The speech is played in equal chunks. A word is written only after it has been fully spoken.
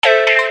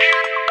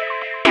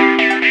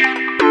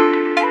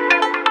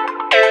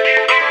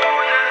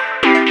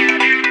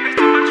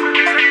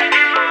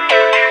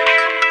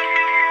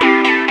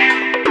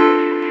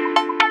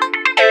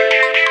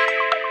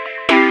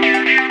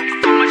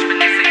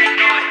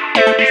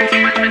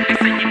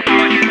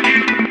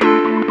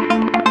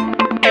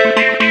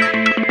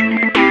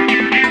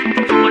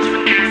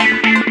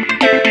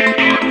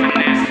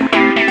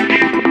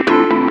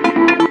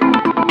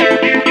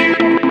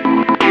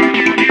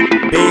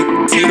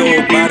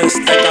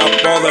stack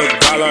up all the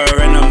dollar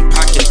in them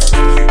pockets.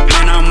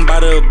 Man, I'm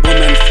about to boom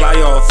and fly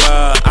off,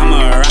 I'm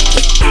a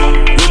rocket.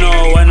 You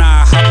know when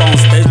I hop on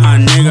stage, my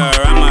nigga,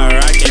 I'm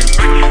a rocket.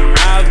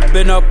 I've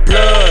been a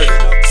plug,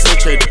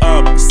 switch it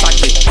up,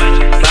 socket.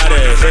 Gotta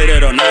hit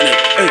it or not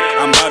it,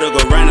 I'm about to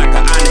go run like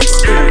an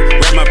onyx.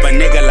 Ram up a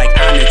nigga like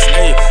onyx,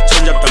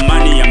 change up the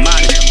money, I'm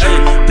on it.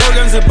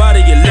 Programs your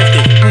body, get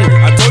lifted.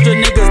 I told you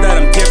niggas that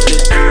I'm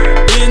gifted.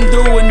 Been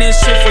doing this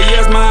shit for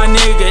years, my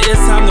nigga, it's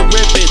time to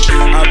rip it.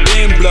 I've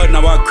been blood,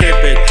 now I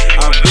crip it.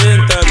 I've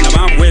been thug,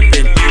 now I'm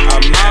whipping.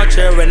 I'm out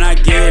here and I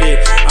get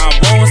it. I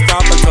won't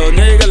stop until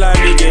nigga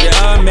like me get it.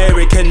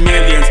 American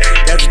millions,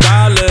 that's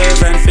dollars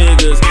and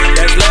figures.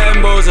 That's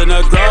Lambos and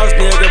a gross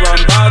nigga.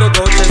 I'm about to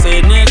go chase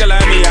a nigga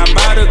like me. I'm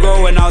about to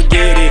go and I'll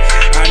get it.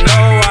 I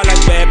know I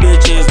like bad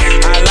bitches.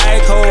 I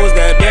like hoes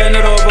that bend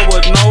it over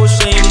with no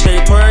shame. They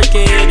twerk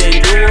it and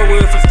do it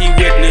with 50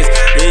 witness.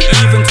 They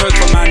even twerk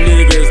for my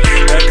niggas.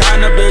 The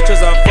kind of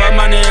bitches are for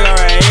my nigga.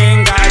 I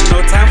ain't got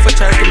no time for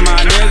checking my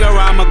nigga.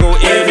 I'ma go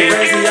even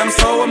crazy. I'm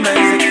so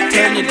amazing.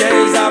 10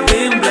 days I've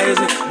been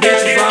blazing.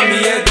 Bitches on me,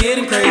 yeah,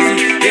 getting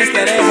crazy.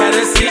 Yesterday had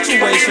a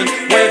situation.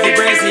 Wavy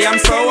crazy, I'm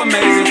so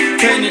amazing.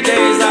 10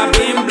 days I've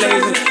been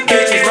blazing.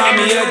 Bitches on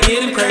me, yeah,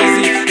 getting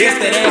crazy.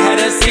 Yesterday had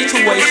a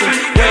situation.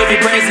 Wavy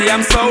crazy,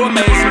 I'm so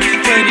amazing.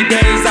 20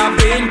 days I've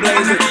been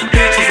blazing.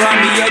 Bitches on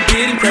me, yeah,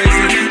 getting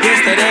crazy.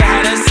 Yesterday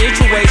had a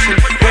situation.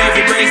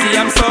 Wavy crazy,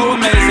 I'm so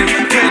amazing.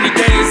 20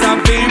 days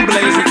I've been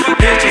blazing.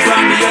 Bitches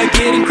on me, yeah,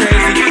 getting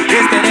crazy.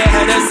 Yesterday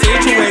had a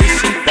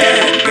situation.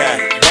 Bad guy,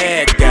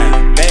 bad guy,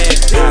 bad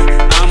guy.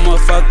 I'm a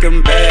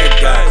fucking bad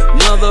guy,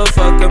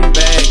 motherfucking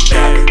bad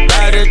guy.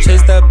 Gotta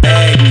chase the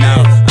bag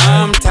now.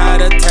 I'm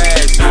tired of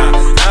tags now.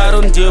 I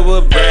don't deal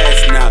with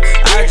brass now.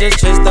 I just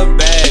chase the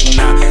bag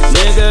now.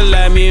 Nigga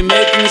let me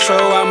making sure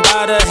I'm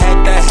about to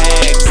hack the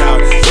hacks out.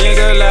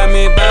 Nigga let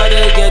me about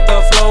to get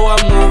the flow.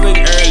 I'm moving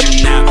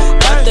early now.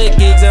 Got the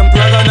gigs and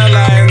plug on the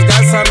lines.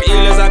 Got some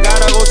illers, I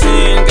gotta go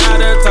sing.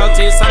 Gotta talk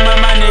to some of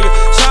my niggas.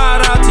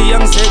 Shout out to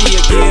Young City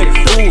again.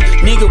 Ooh,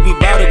 nigga, we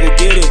bout to go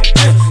get it.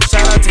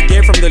 Shout out to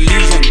Gay from the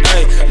Legion.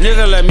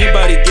 Nigga, let me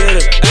body get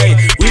it.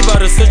 We bout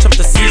to switch up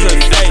the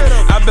season.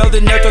 I build the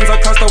Neptunes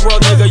across the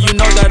world, nigga. You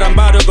know that I'm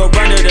bout to go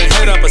run it and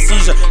hit up a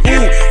seizure.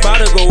 Ooh,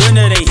 bout to go in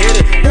it and hit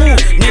it. Ooh,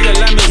 nigga,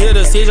 let me hit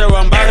a seizure.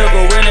 I'm bout to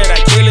go in it, I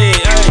kill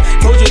it.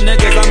 Told you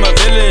niggas I'm a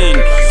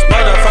villain.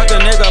 Motherfucker,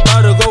 nigga,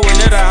 bout to go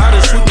in it. I how to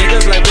shoot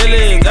niggas like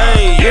villains.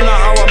 You know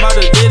how I'm bout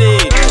to get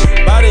it.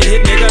 Bout to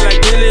hit nigga like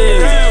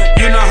villains.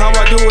 You know how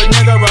I do it,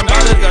 nigga. I'm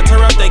bout to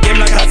tear up the game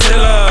like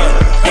Godzilla.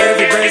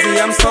 Wavy crazy,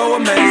 I'm so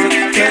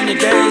amazing. 20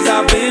 days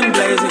I've been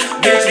blazing.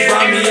 Bitches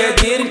on me, yeah,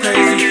 getting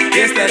crazy.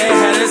 Yesterday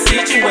had a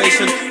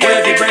situation.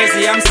 Wavy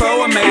crazy, I'm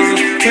so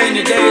amazing.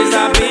 20 days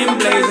I've been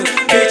blazing.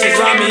 Bitches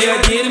on me, yeah,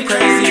 getting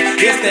crazy.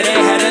 Yesterday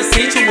had a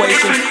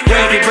situation.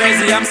 Wavy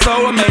crazy, I'm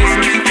so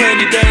amazing.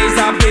 20 days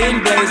I've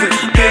been blazing.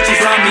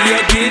 Bitches on me,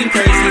 yeah, getting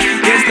crazy.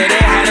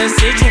 Yesterday had a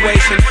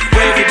situation.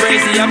 Wavy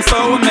crazy, I'm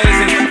so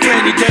amazing.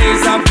 20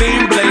 days I've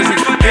been blazing.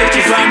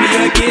 Bitches on me,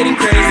 yeah, getting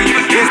crazy.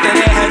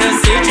 Yesterday